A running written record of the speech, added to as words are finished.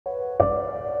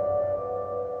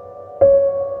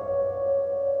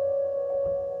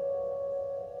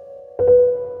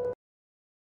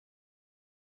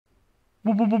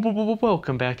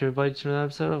Welcome back, everybody, to another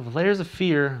episode of Layers of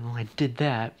Fear. Well, I did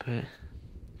that, but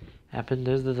happened.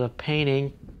 There's the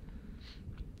painting.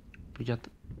 We got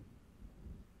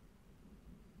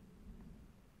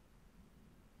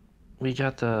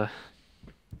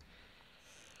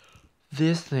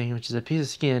this thing, which is a piece of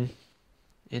skin.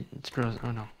 It's gross.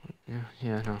 Oh no,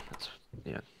 yeah, no, that's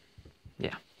yeah.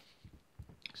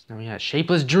 So now we got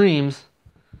Shapeless Dreams.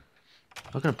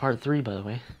 Welcome to part 3, by the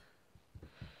way.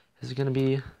 This is gonna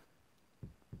be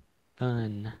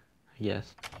fun, I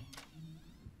guess.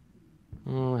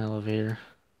 Oh, elevator.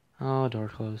 Oh, door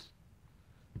closed.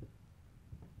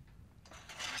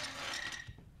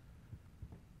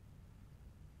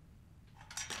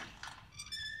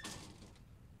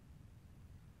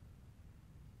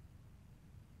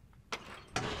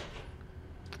 Can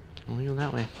only go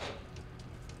that way.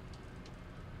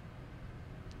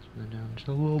 Slow down just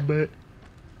a little bit.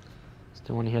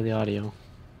 Still want to hear the audio.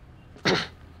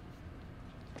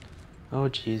 Oh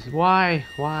jeez, why?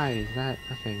 Why is that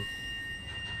a thing?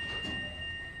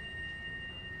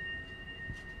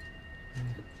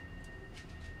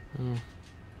 Oh,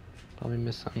 probably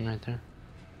missed something right there.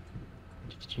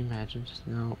 Could you imagine? Just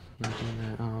no, not doing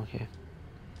that. Oh, okay.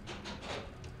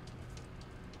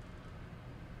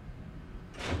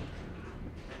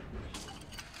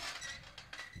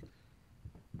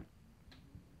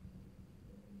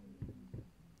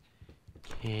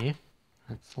 Okay,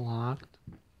 that's locked.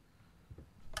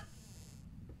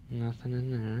 Nothing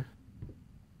in there.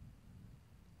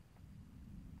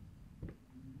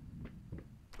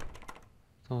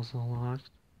 It's also locked.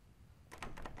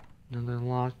 Another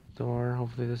locked door.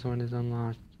 Hopefully this one is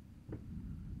unlocked.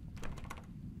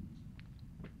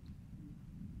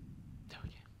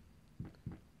 Okay.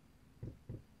 I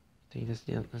think this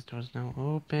door's now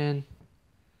open.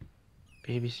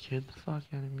 Baby scared the fuck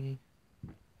out of me.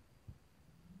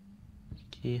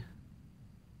 Key.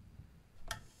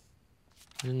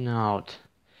 Note.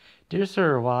 Dear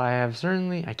sir, while I can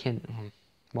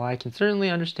certainly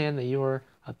understand that you are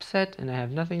upset and I have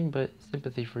nothing but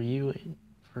sympathy for you and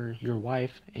for your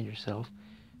wife and yourself,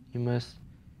 you must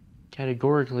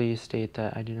categorically state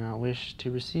that I do not wish to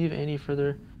receive any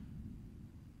further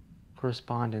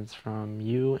correspondence from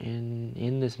you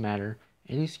in this matter.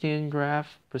 Any skin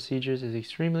graft procedures is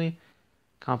extremely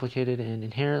complicated and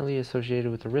inherently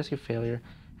associated with the risk of failure.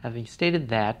 Having stated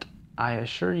that, I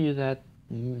assure you that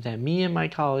me and my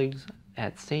colleagues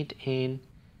at St. Anne,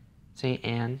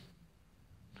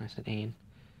 I said Anne,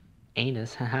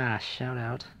 Anus, haha, shout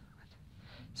out.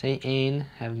 St. Anne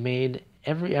have made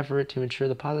every effort to ensure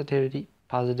the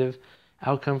positive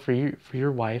outcome for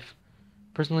your wife.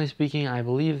 Personally speaking, I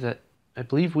believe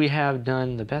we have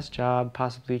done the best job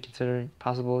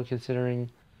possible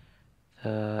considering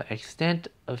the extent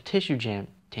of tissue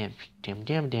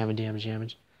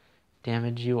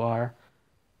damage you are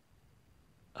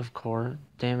of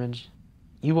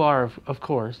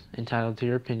course entitled to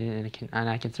your opinion, and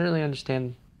I can certainly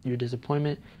understand your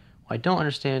disappointment. What I don't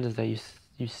understand is that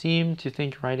you seem to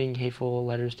think writing hateful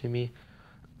letters to me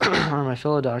or my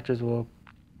fellow doctors will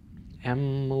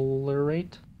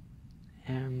ameliorate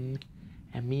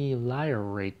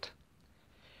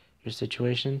your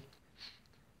situation.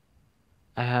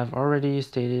 I have already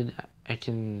stated I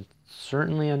can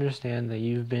certainly understand that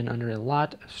you've been under a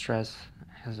lot of stress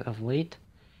as of late,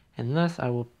 and thus I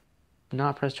will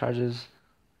not press charges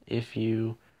if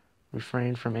you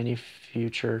refrain from any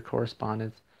future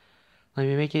correspondence. Let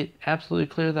me make it absolutely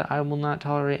clear that I will not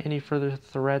tolerate any further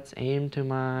threats aimed to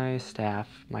my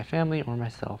staff, my family, or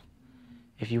myself.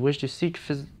 If you wish to seek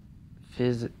I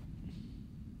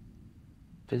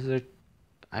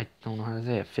don't know how to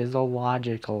say it,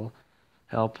 physiological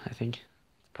help, I think it's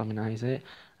probably not how you say it,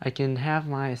 I can have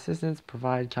my assistants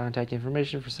provide contact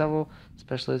information for several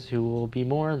specialists who will be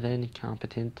more than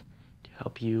competent to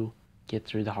help you get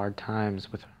through the hard times.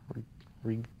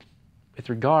 With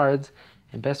regards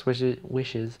and best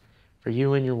wishes for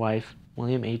you and your wife,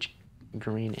 William H.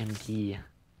 Green, MD.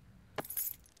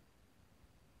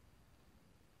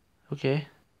 Okay.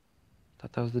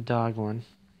 Thought that was the dog one.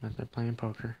 But they're playing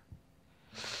poker.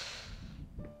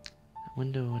 That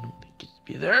window, I don't think it should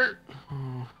be there.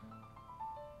 Oh.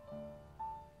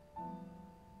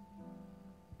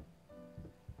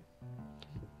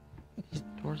 These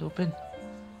doors open.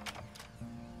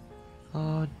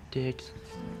 Oh, dicks.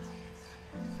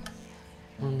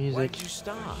 More music. Why'd you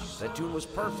stop? That tune was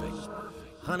perfect.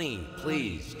 Honey,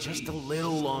 please, just a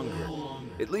little longer.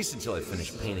 At least until I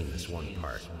finish painting this one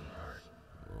part.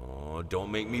 Oh,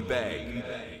 don't make me beg.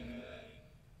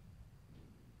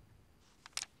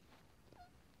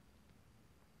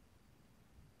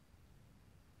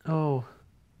 Oh.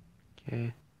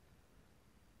 Okay.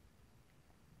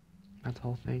 That's the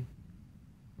whole thing.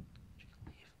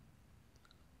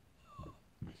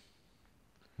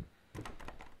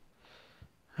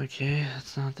 Okay,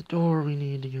 that's not the door we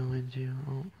need to go into.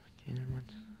 Oh, okay, never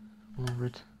mind. Over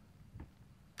it.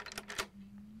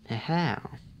 How?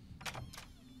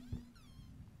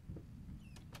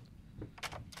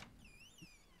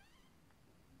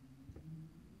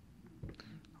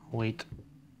 Wait.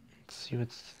 Let's see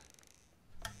what's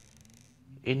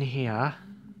in here.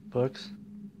 Books.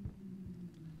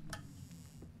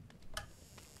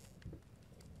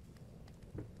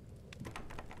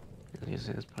 This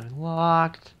is probably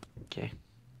locked. Okay.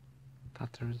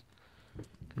 Thought there was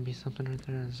gonna be something right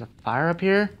there. There's a fire up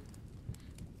here.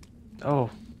 Oh.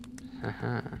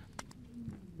 Haha.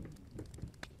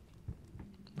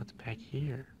 What's back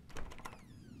here?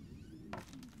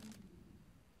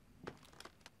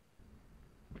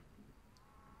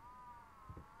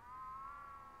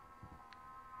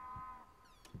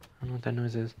 I don't know what that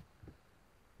noise is.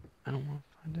 I don't want to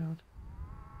find out.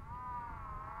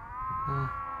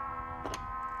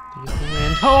 There's the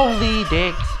wind. Holy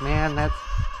dicks, man, that's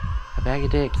a bag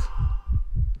of dicks.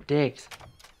 Dicks.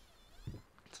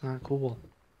 It's not cool.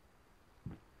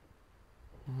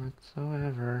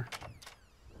 Whatsoever.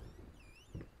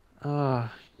 I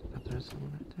thought there was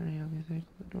someone right there. Yeah, let me close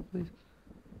the door, please.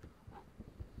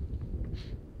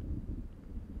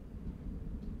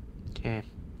 Okay.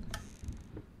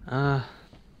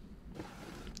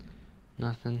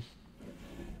 Nothing.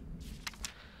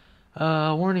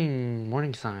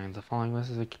 Warning signs. The following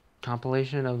list is a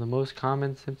compilation of the most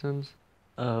common symptoms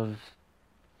of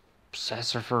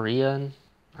sassafras.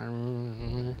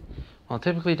 While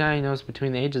typically diagnosed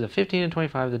between the ages of 15 and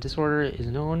 25, the disorder is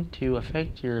known to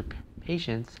affect your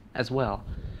patients as well.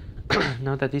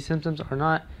 Note that these symptoms are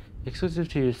not exclusive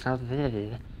to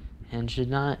sassafras and should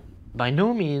not, by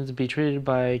no means, be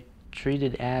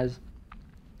treated as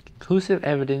conclusive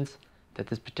evidence that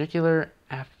this particular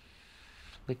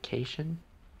affliction.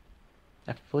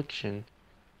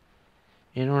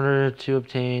 In order to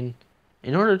obtain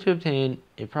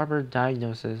a proper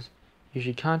diagnosis, you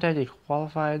should contact a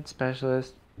qualified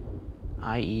specialist,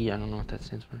 i.e., I don't know what that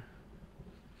stands for.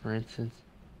 For instance,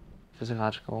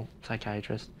 physiological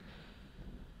psychiatrist.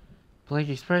 Blank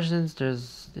expressions,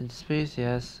 there's in space,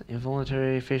 yes.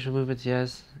 Involuntary facial movements,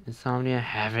 yes. Insomnia,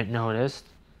 haven't noticed.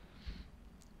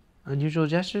 Unusual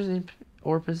gestures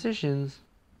or positions,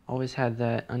 always had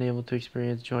that. Unable to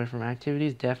experience joy from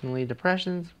activities, definitely.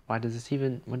 Depressions, what does this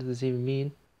even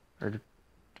mean? Or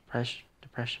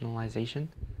depressionalization.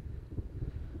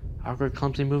 Awkward,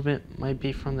 clumsy movement might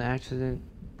be from the accident.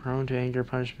 Prone to anger,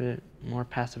 punishment, more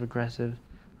passive aggressive.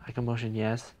 Like emotion,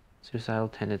 yes. Suicidal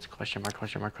tendencies, question mark,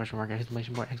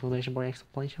 exclamation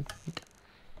point.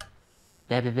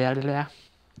 Blah, blah, blah, blah.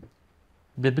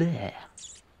 Blah, blah.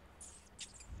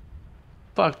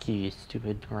 Fuck you, you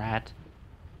stupid rat.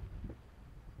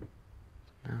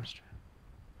 Mousetrap.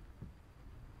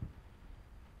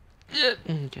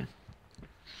 Okay.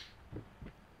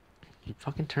 You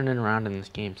fucking turning around in this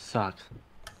game sucks.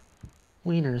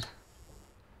 Wieners.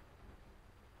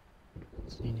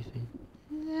 Don't see anything.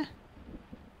 Yeah.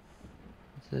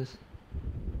 What's this?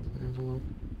 An envelope.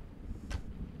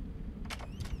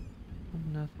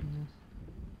 Nothingness.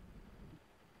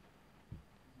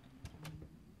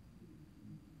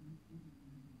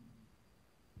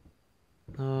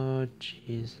 Oh,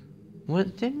 jeez.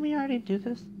 What? Didn't we already do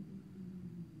this?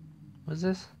 Was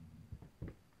this?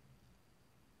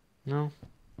 No?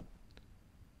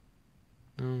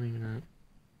 No, maybe not.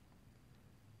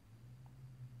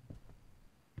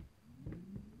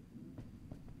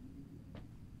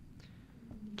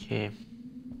 Okay.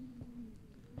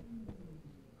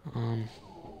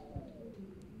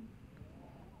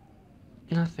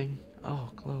 Nothing. Oh,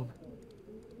 globe.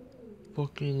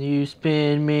 Fucking you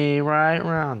spin me right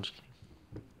round.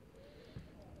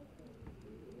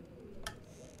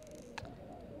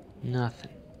 Nothing.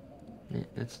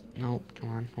 It's nope. Come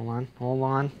on, hold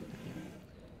on.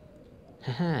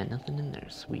 Haha, nothing in there.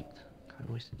 Sweet. God,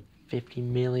 I wasted 50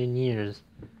 million years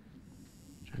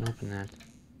trying to open that.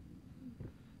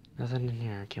 Nothing in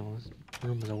here. Okay, well, this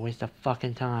room was a waste of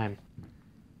fucking time.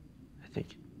 I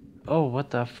think. Oh, what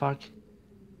the fuck?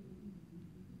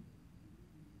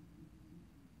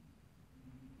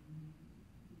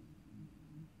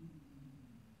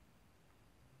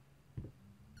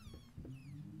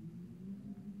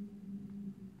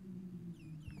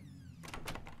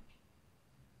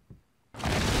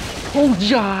 Oh,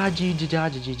 ja.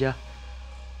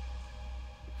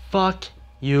 Fuck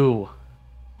you.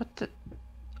 What the?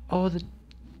 Oh, the.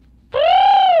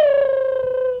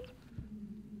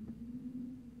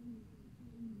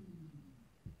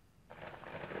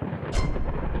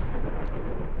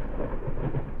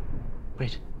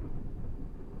 Wait.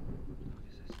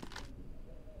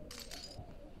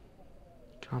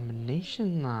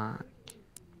 Combination lock.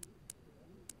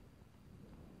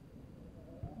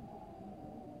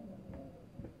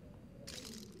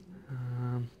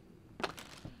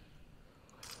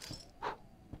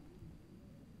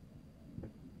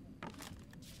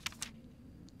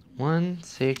 One,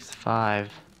 6,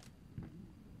 5.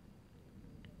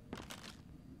 I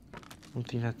don't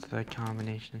think that's the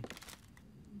combination.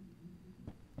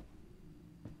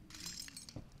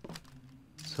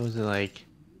 So is it like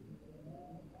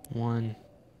 1?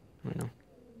 Wait, no.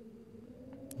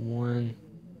 1,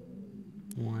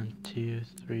 1, 2,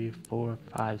 3, 4,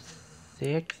 5,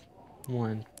 6.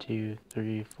 1, 2,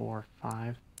 3, 4,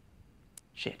 5.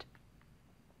 Shit.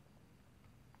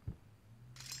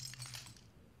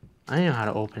 I don't know how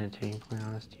to open it, to be completely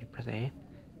honest. You press A.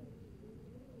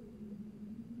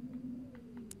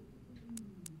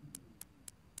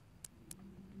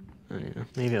 I don't know.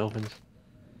 Maybe it opens.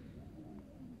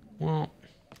 Well,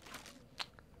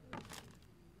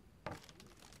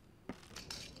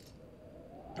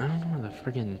 I don't know where the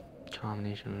friggin'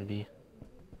 combination would be.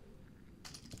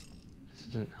 This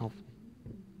isn't helpful.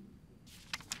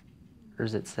 Or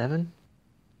is it 7?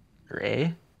 Or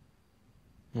A?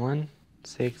 1,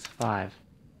 6, 5.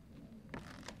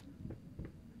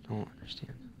 Don't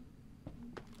understand.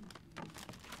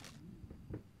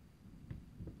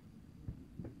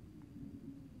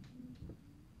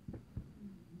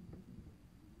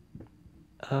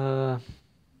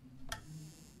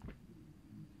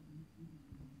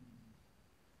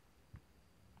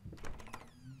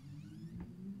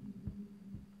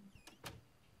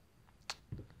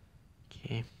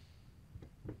 Okay.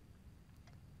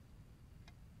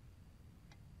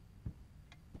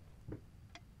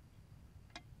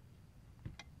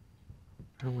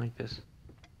 I don't like this.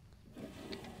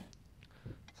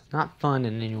 It's not fun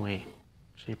in any way,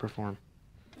 shape, or form.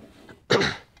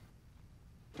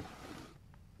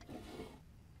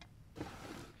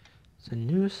 It's a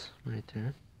noose right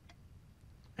there,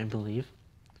 I believe.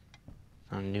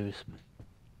 Not a noose, but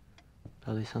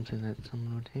probably something that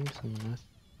someone would hang someone with.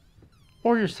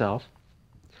 Or yourself.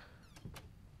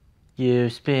 You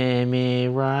spin me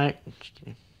right. Just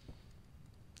kidding.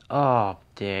 Oh,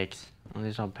 dicks. Oh,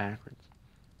 these are all backwards.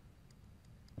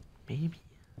 Maybe.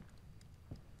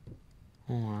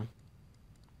 Hold on.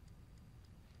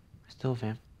 Still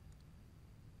a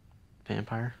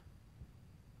vampire?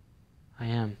 I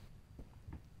am.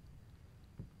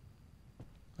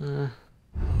 Oh,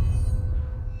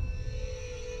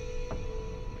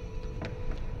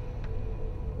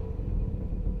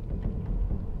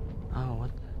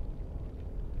 what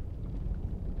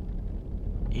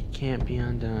the? It can't be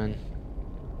undone.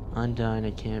 Undone,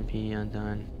 it can't be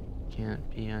undone. Can't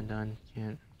be undone.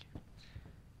 Can't.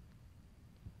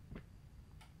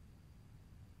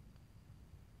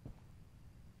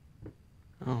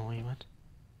 Oh, wait, what?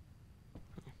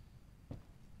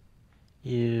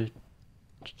 You.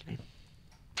 Just kidding.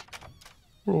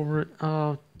 We're over it.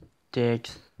 Oh,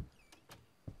 dicks.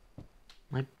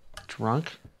 Am I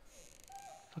drunk?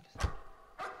 What the fuck is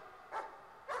that?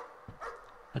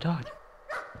 A dog.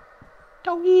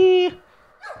 Doggy!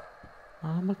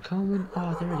 I'm a coming.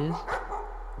 Oh, there it is.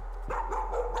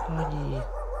 Doggy.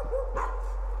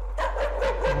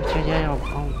 Oh, yeah.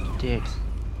 Oh, dicks.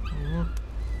 Oh,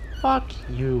 fuck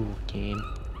you, game.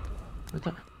 What's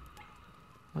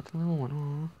the little one?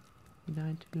 Oh, he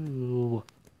died too.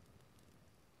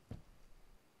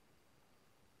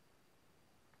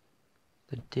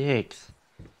 The dicks.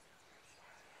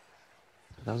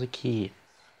 That was a key.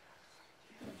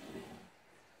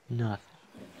 Nothing.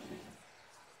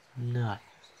 Nothing.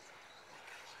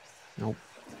 Nope.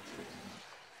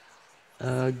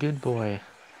 Good boy.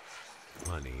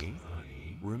 Honey,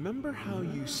 remember how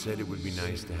you said it would be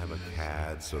nice to have a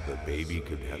cat so the baby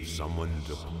could have someone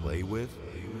to play with?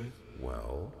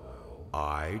 Well,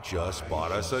 I just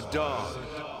bought us a dog.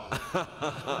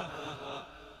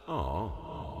 Oh.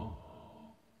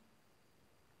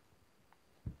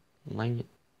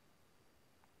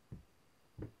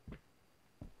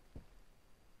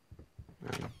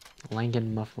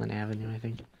 Langen Mufflin Avenue, I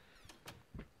think.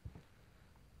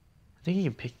 I think you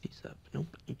can pick these up.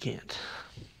 Nope, you can't.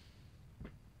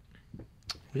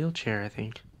 Wheelchair, I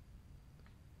think.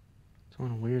 It's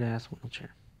on a weird ass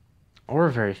wheelchair. Or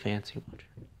a very fancy wheelchair.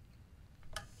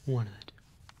 One of the two.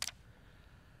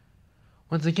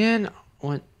 Once again,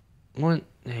 it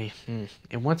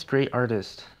wants great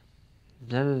artist.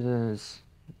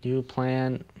 New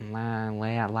plan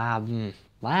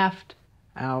laughed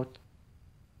out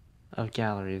of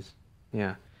galleries.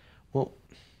 Yeah. Well,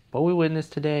 what we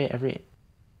witnessed today, every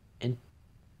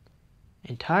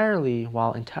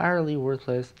while entirely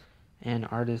worthless and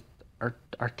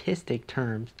artistic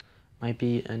terms, might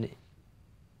be an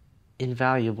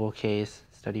invaluable case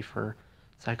study for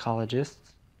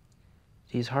psychologists.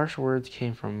 These harsh words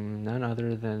came from none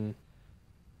other than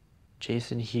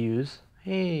Jason Hughes.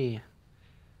 Hey,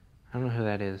 I don't know who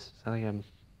that is. It's like I've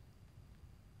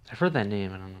heard that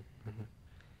name. I don't know.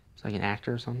 It's like an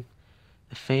actor or something.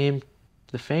 The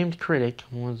famed critic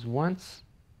was one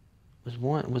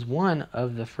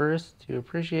of the first to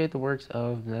appreciate the works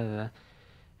of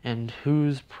and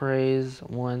whose praise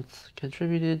once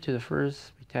contributed to the first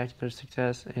spectacular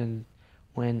success. And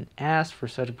when asked for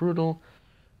such brutal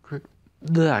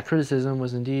criticism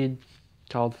was indeed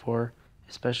called for,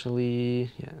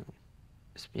 especially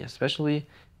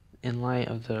in light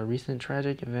of the recent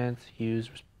tragic events, Hughes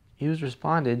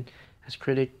responded as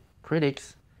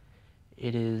critics.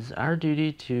 It is our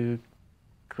duty to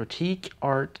critique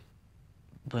art,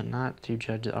 but not to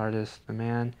judge the artist. The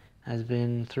man has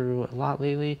been through a lot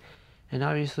lately, and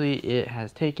obviously it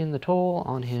has taken the toll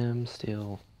on him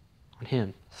still.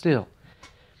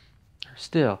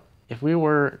 If we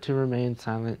were to remain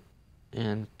silent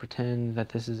and pretend that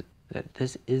this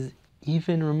is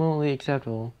even remotely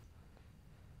acceptable,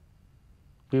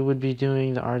 we would be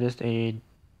doing the artist a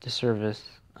disservice.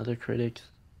 Other critics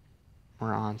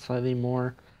were on slightly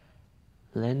more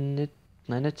lenient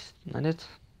as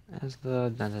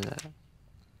the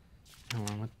hold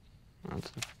on, what's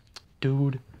the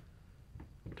dude?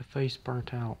 The face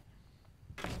burnt out.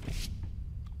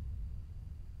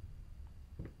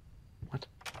 What?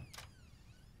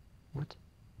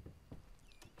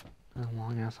 That's a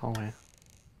long ass hallway.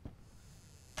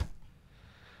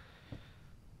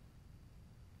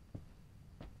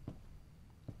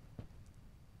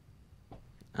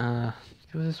 Let's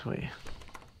go this way.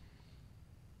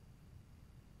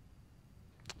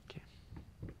 Okay.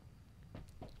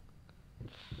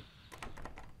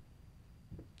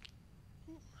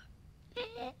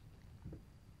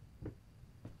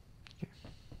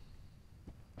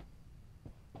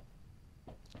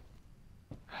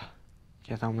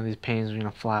 I thought one of these paintings were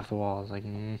gonna fly off the wall. I was like,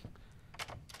 did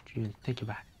you even think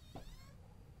about it?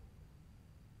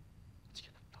 Let's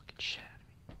get the fucking shit out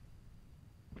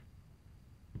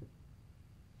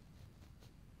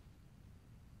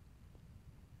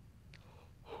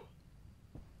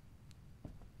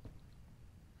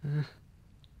of me.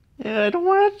 Yeah, I don't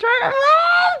want to turn around.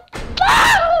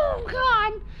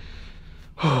 Oh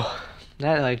God!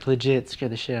 That like legit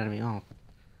scared the shit out of me. Oh.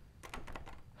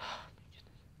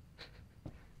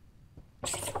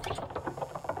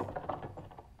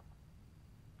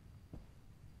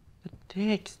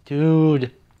 Dicks,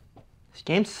 dude. This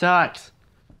game sucks.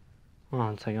 Hold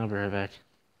on a second, I'll be right back.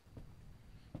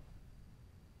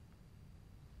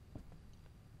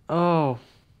 Oh.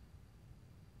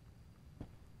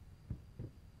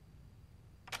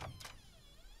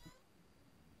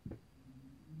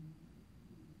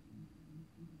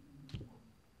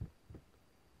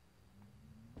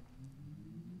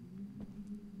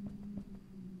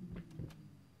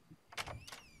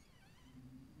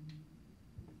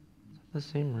 The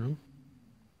same room.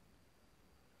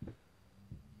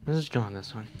 Let's just go on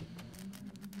this one.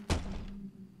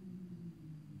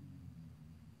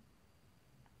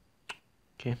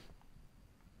 Okay.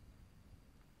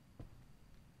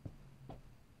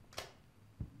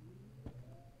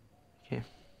 Okay. I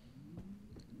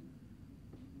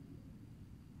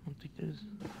don't think there's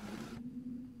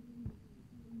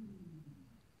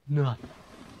nothing.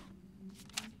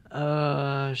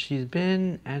 She's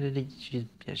been at it.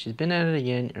 She's been at it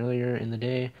again earlier in the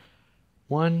day.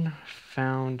 One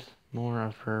found more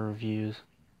of her reviews.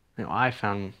 No, I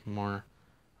found more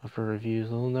of her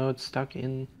reviews. Little notes stuck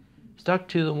to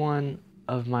the one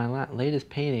of my latest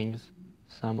paintings.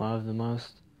 Some of the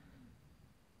most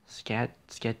scathing,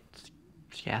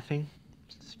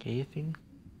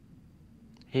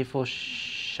 hateful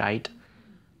shit,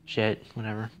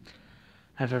 whatever,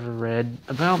 I've ever read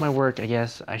about my work. I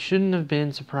guess I shouldn't have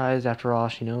been surprised. After all,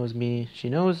 she knows me. She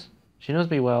knows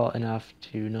me well enough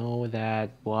to know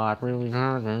that what really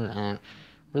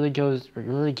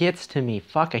gets to me.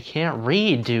 Fuck, I can't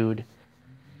read, dude.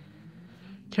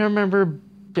 Can't remember.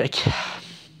 I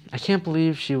can't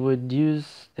believe she would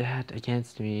use that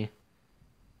against me.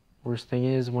 Worst thing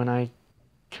is, when I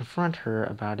confront her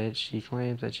about it, she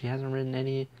claims that she hasn't written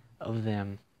any of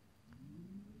them.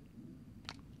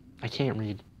 I can't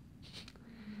read.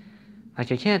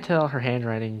 Like, I can't tell her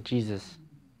handwriting. Jesus.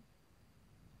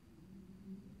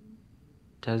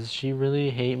 Does she really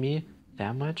hate me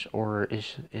that much? Or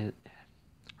is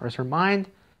her mind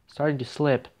starting to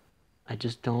slip? I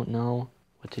just don't know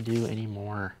what to do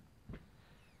anymore.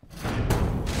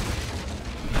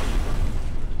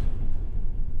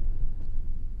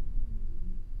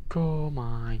 Oh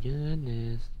my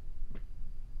goodness.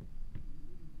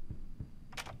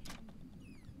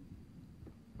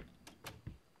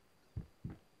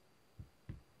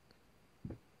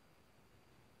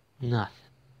 Nothing.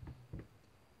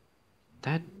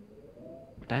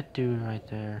 That dude right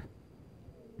there.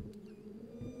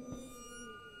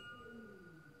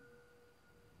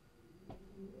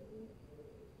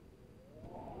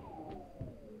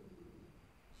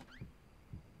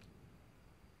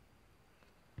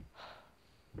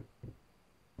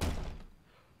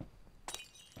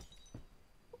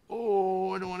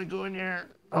 Oh, I don't want to go in there.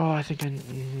 Oh, I think I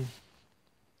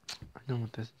know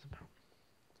what this is about.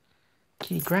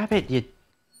 Kitty, grab it, you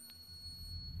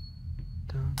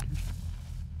dumb.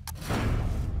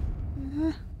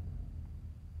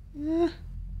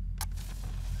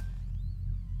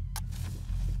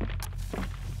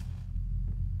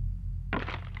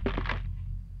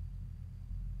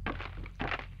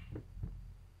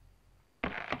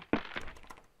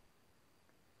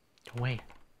 Go away.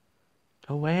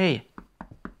 Go away.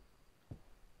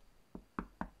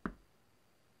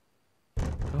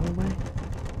 Go away.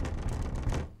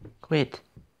 Quit.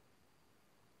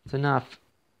 It's enough.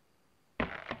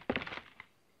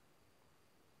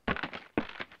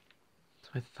 That's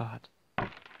what I thought.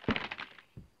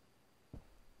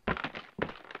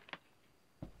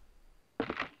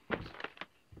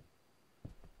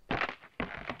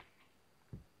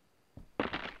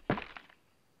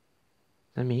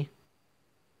 Is that me?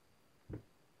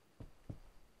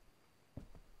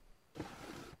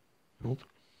 Nope.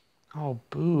 Oh,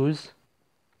 booze.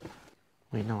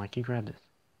 Wait, no, I can grab this.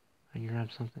 I can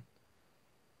grab something.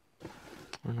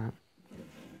 Or not.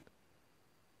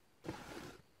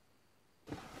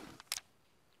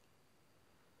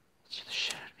 Scared the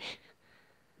shit out of me.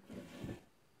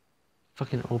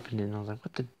 Fucking opened it and I was like,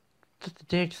 what the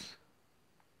dicks?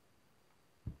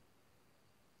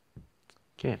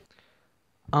 Okay.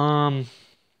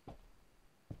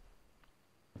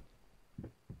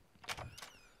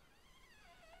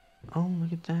 Oh,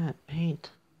 look at that.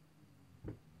 Paint.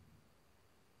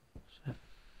 Should I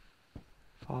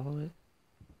follow it?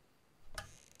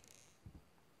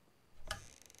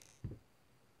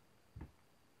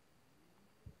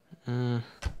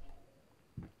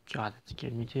 God, that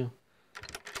scared me too.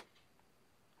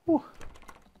 Whew.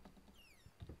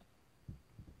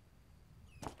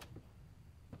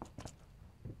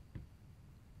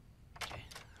 Okay.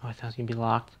 Oh, I thought it was gonna be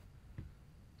locked.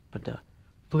 But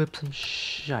flip some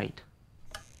shite.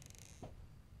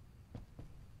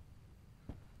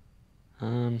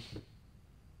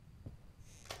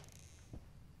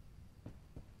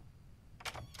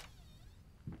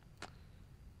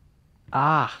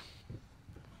 Ah.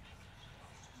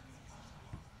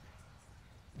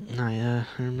 I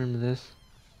remember this.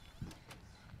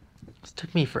 This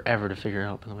took me forever to figure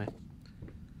out, by the way.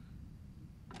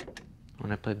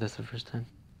 When I played this the first time.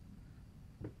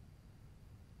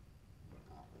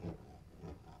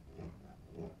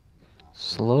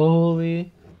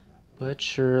 Slowly but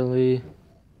surely,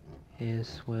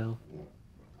 this will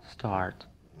start.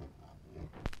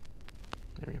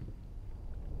 There we go.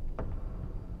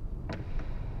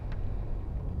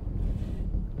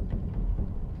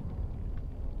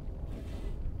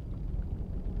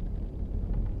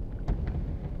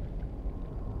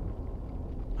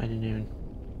 I didn't even.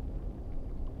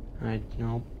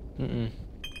 Nope.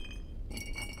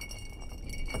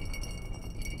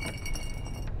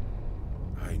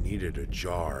 I needed a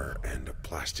jar and a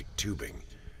plastic tubing.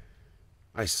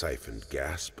 I siphoned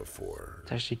gas before.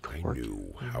 It's actually I cork.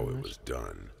 knew how it was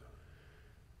done.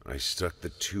 I stuck the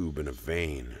tube in a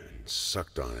vein and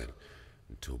sucked on it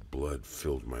until blood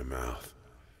filled my mouth.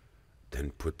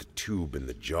 Then put the tube in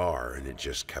the jar and it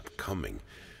just kept coming.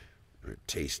 The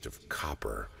taste of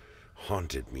copper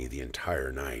haunted me the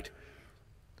entire night.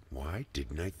 Why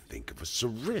didn't I think of a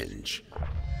syringe?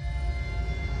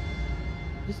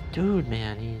 This dude,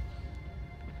 man,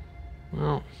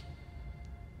 well,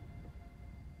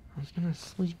 I was gonna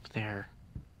sleep there.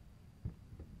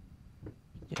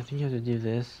 Yeah, I think you have to do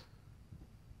this.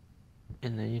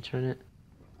 And then you turn it.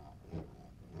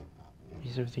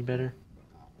 Makes everything better.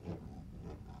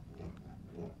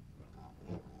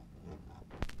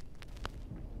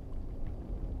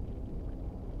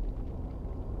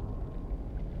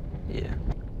 Yeah.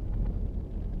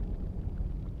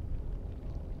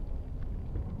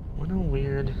 What a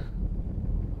weird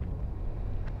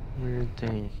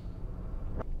thing.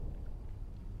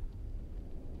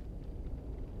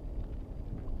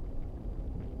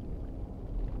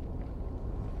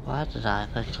 Why did I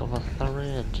think of a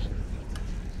thread?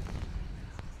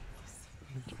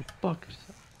 Go fuck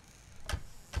yourself.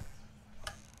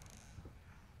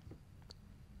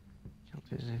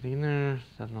 Can't see anything in there.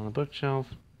 Nothing on the bookshelf.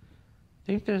 I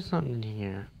think there's something in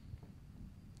here.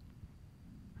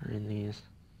 Or in these.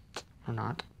 Or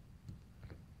not.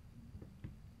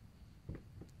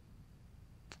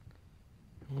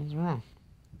 What's wrong?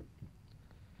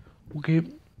 Okay.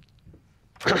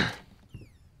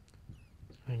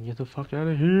 Get the fuck out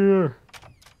of here.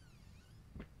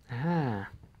 Ah.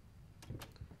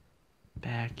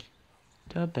 Back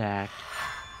to back.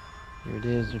 Here it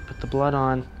is. We put the blood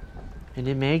on. And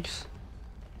it makes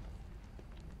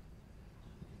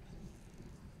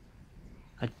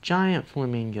a giant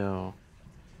flamingo.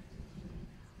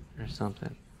 Or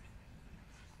something.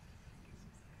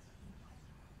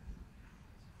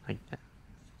 Like that.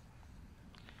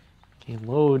 Okay,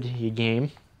 load your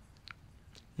game.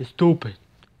 You're stupid.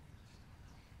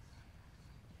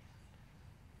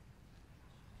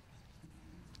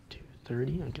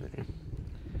 $2.30. Okay, there.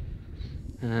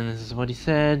 And then this is what he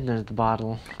said. There's the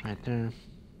bottle right there.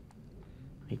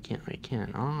 I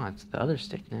can't. Oh, it's the other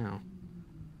stick now.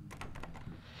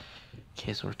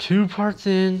 Okay, so we're 2 parts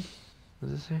in. What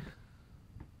does it say?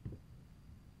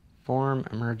 Form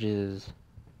emerges.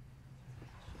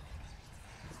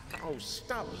 Oh,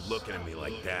 stop looking at me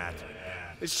like that.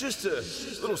 It's just a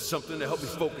little something to help me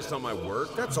focus on my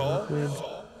work, that's all. Good.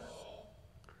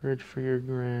 Courage for your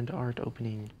grand art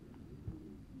opening.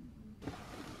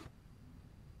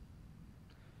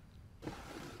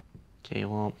 Okay,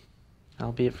 well,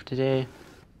 that'll be it for today.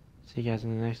 See you guys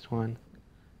in the next one.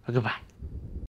 Goodbye.